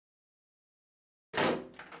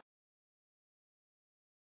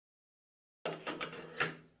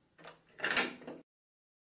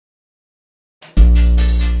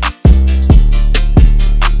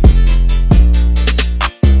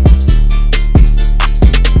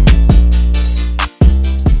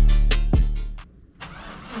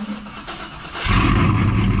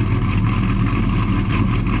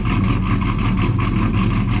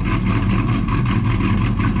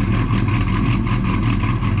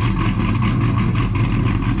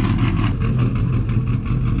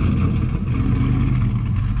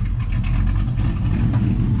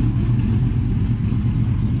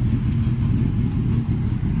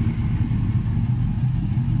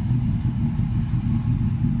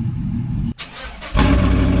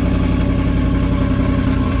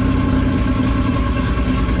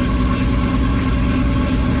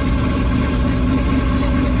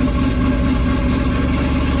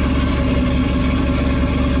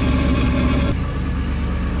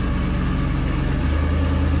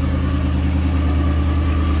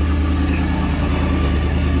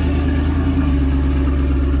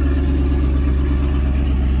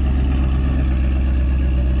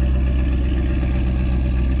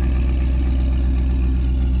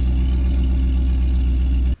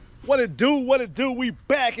it do? What it do? We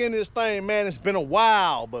back in this thing, man. It's been a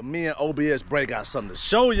while, but me and OBS Bray got something to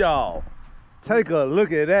show y'all. Take a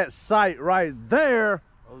look at that sight right there.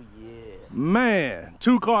 Oh yeah. Man,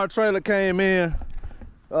 2-car trailer came in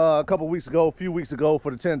a few weeks ago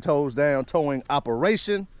for the 10 Toes Down towing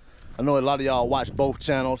operation. I know a lot of y'all watch both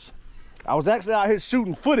channels. I was actually out here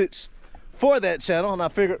shooting footage for that channel, and I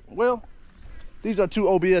figured, well, these are 2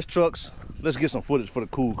 OBS trucks. Let's get some footage for the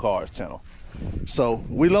Cool Cars channel. So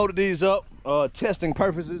we loaded these up, testing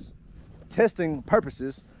purposes.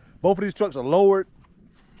 Both of these trucks are lowered,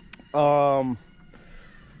 you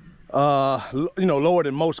know, lower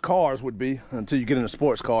than most cars would be until you get into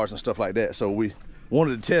sports cars and stuff like that. So we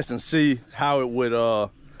wanted to test and see how it would,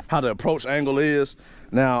 how the approach angle is.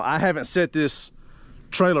 Now, I haven't set this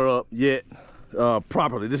trailer up yet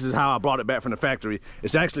properly. This is how I brought it back from the factory.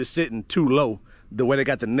 It's actually sitting too low. The way they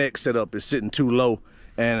got the neck set up is sitting too low,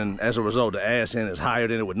 and as a result the ass end is higher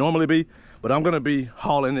than it would normally be. But I'm gonna be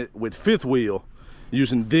hauling it with 5th wheel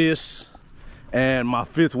using this and my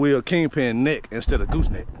 5th wheel kingpin neck instead of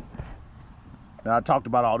gooseneck. Now, I talked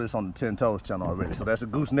about all this on the 10 Toes channel already. So that's a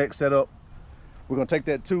gooseneck setup. We're gonna take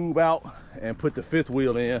that tube out and put the 5th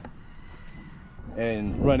wheel in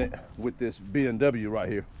and run it with this B&W right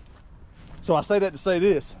here. So I say that to say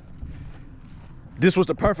this. This was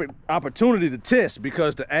the perfect opportunity to test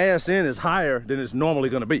because the ass end is higher than it's normally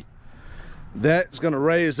gonna be. That's gonna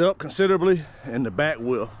raise up considerably and the back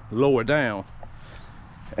will lower down.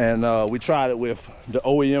 And we tried it with the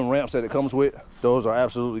OEM ramps that it comes with. Those are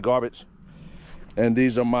absolutely garbage. And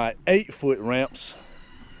these are my 8-foot ramps.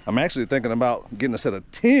 I'm actually thinking about getting a set of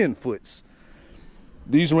 10 foots.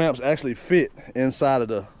 These ramps actually fit inside of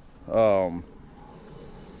the,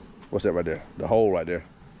 what's that right there? The hole right there,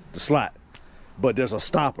 the slot. But there's a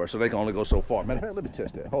stopper, so they can only go so far. Man, let me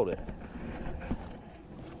test that, hold it.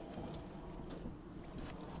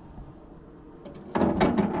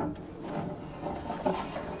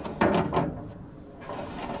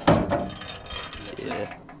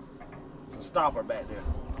 Yeah. There's a stopper back there.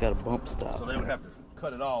 Got a bump stop. So they would have to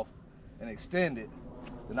cut it off and extend it.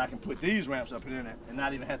 Then I can put these ramps up in there and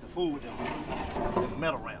not even have to fool with them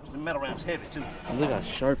metal ramps. The metal ramps heavy too. Look how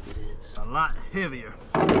sharp it is. A lot heavier.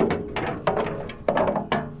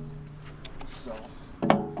 So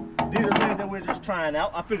these are things that we're just trying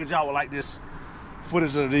out. I figured y'all would like this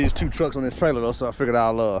footage of these 2 trucks on this trailer though, so I figured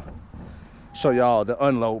I'll show y'all the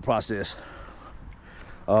unload process.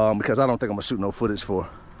 Because I don't think I'm gonna shoot no footage for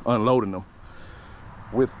unloading them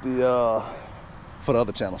with the for the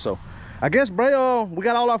other channel. So I guess, Bray, we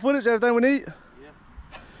got all our footage, everything we need.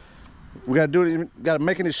 Yeah. We gotta do it. Gotta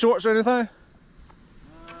make any shorts or anything.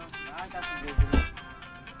 I got some good video.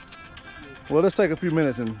 Well, let's take a few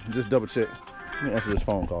minutes and just double check. Let me answer this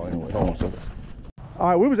phone call anyway. Hold on a second. All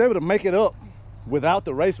right, we was able to make it up without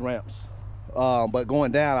the race ramps, but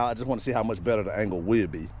going down, I just want to see how much better the angle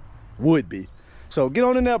would be. So get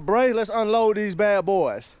on in there, Bray. Let's unload these bad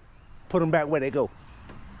boys. Put them back where they go.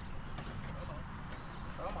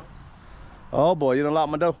 Oh boy, you done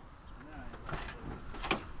locked my door.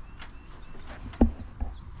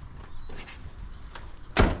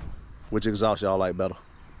 Which exhaust y'all like better?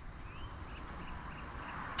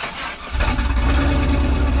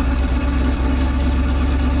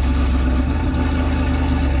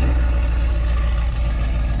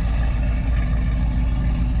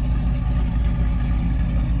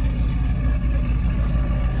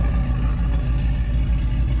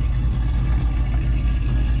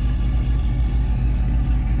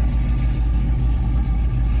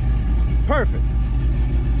 Perfect.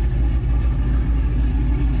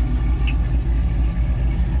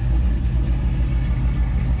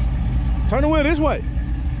 Turn the wheel this way.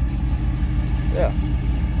 Yeah.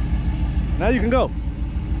 Now you can go.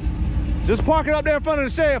 Just park it up there in front of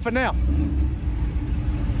the shed for now.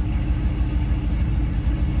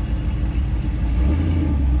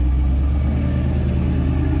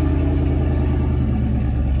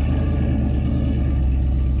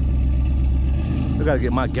 I gotta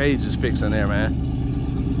get my gauges fixed in there,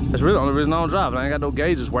 man. That's really the only reason I don't drive. I ain't got no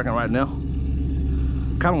gauges working right now.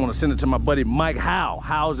 Kind of want to send it to my buddy Mike Howe.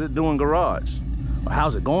 How's it doing garage? Or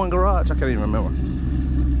how's it going garage? I can't even remember.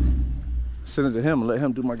 Send it to him and let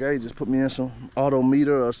him do my gauges. Put me in some auto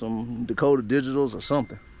meter or some Dakota digitals or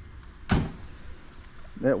something.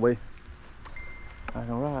 That way I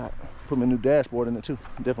can ride. Put my new dashboard in it too.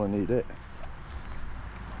 Definitely need that.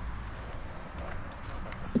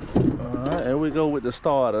 All right, here we go with the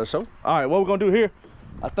starter. So, all right, what we're gonna do here,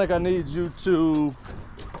 I think I need you to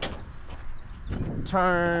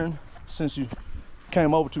turn, since you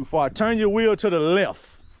came over too far, turn your wheel to the left.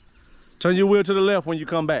 Turn your wheel to the left when you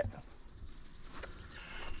come back.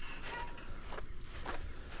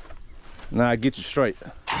 Now I get you straight.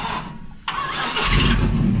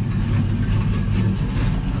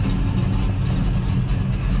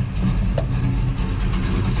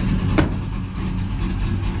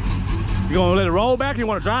 You gonna let it roll back or you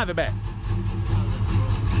wanna drive it back?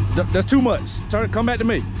 That's too much. Come back to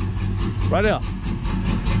me. Right there.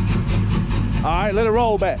 All right, let it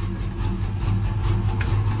roll back.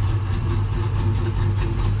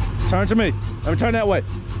 Turn to me. Let me turn that way.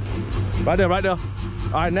 Right there, right there.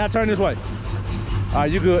 All right, now turn this way. All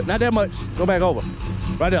right, you good. Not that much. Go back over.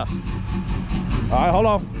 Right there. All right, hold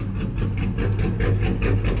on.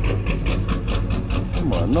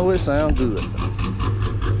 Come on, I know it sounds good.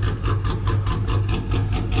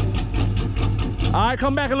 All right,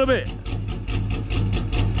 come back a little bit.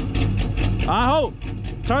 All right, hold.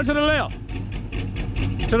 Turn to the left.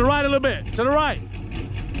 To the right a little bit. To the right.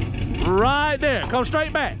 Right there. Come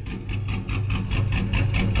straight back.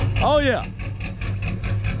 Oh, yeah.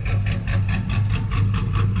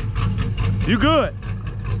 You good.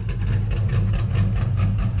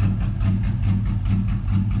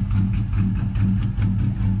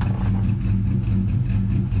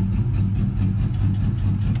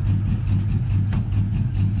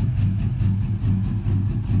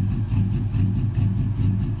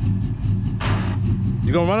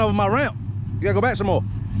 You're gonna run over my ramp. You gotta go back some more.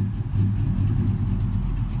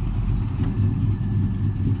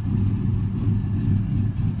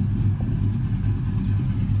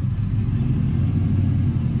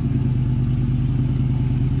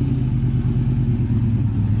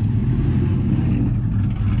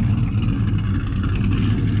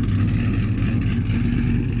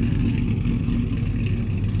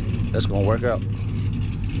 That's gonna work out.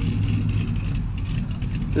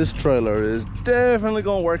 This trailer is definitely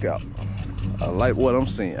gonna work out. I like what I'm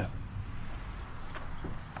seeing. Video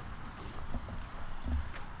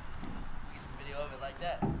of it like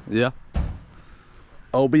that. Yeah.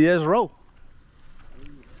 OBS roll.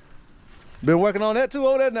 Been working on that too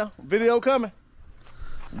over there now. Video coming.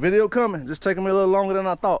 Video coming. Just taking me a little longer than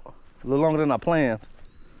I thought. A little longer than I planned.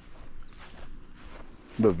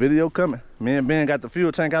 But video coming. Me and Ben got the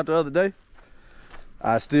fuel tank out the other day.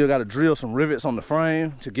 I still got to drill some rivets on the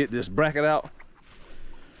frame to get this bracket out.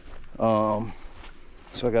 So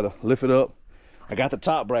I got to lift it up. I got the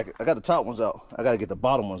top bracket. I got the top ones out. I got to get the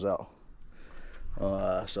bottom ones out.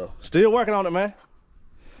 So still working on it, man.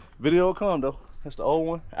 Video will come though. That's the old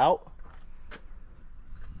one out.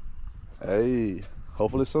 Hey,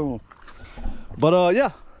 hopefully soon. But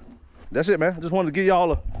yeah, that's it, man. Just wanted to give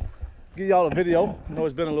y'all a video. I know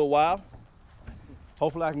it's been a little while.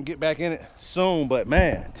 Hopefully I can get back in it soon, but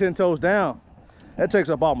man, 10 toes down, that takes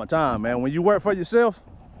up all my time, man. When you work for yourself,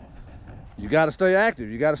 you gotta stay active.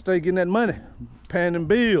 You gotta stay getting that money, paying them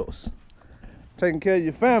bills, taking care of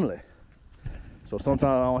your family. So sometimes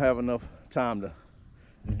I don't have enough time to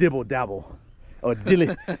dibble dabble or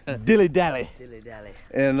dilly dally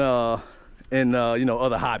and you know,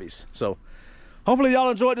 other hobbies. So hopefully y'all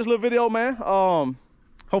enjoyed this little video, man.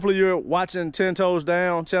 Hopefully you're watching 10 Toes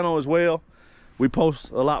Down channel as well. We post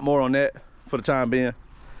a lot more on that for the time being,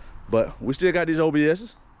 but we still got these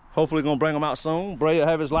OBSs. Hopefully gonna bring them out soon. Bray will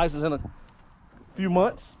have his license in a few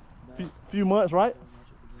months. Few months, right?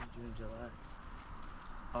 June, July,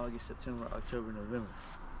 August, September, October, November.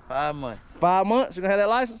 5 months. 5 months, you gonna have that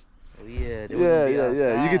license? Oh, yeah.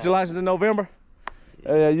 Yeah. You get your license in November?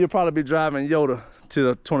 Yeah, you'll probably be driving Yoda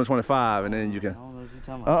to 2025, and then you can. I don't know what you're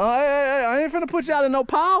talking about. Hey, I ain't finna put you out in no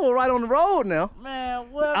power right on the road now.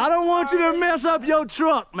 Man, what? I don't want you to mess up your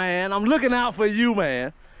truck, man. I'm looking out for you,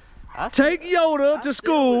 man. Take Yoda to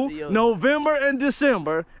school November and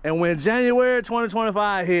December, and when January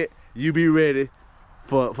 2025 hit, you be ready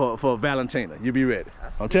for Valentina. You be ready.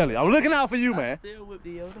 I'm telling you, I'm looking out for you, man. Still with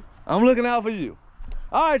the Yoda. I'm looking out for you.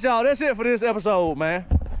 All right, y'all, that's it for this episode, man.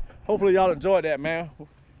 Hopefully y'all enjoyed that, man.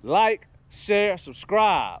 Like, share,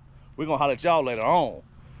 subscribe. We're gonna holler at y'all later on.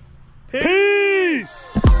 Peace.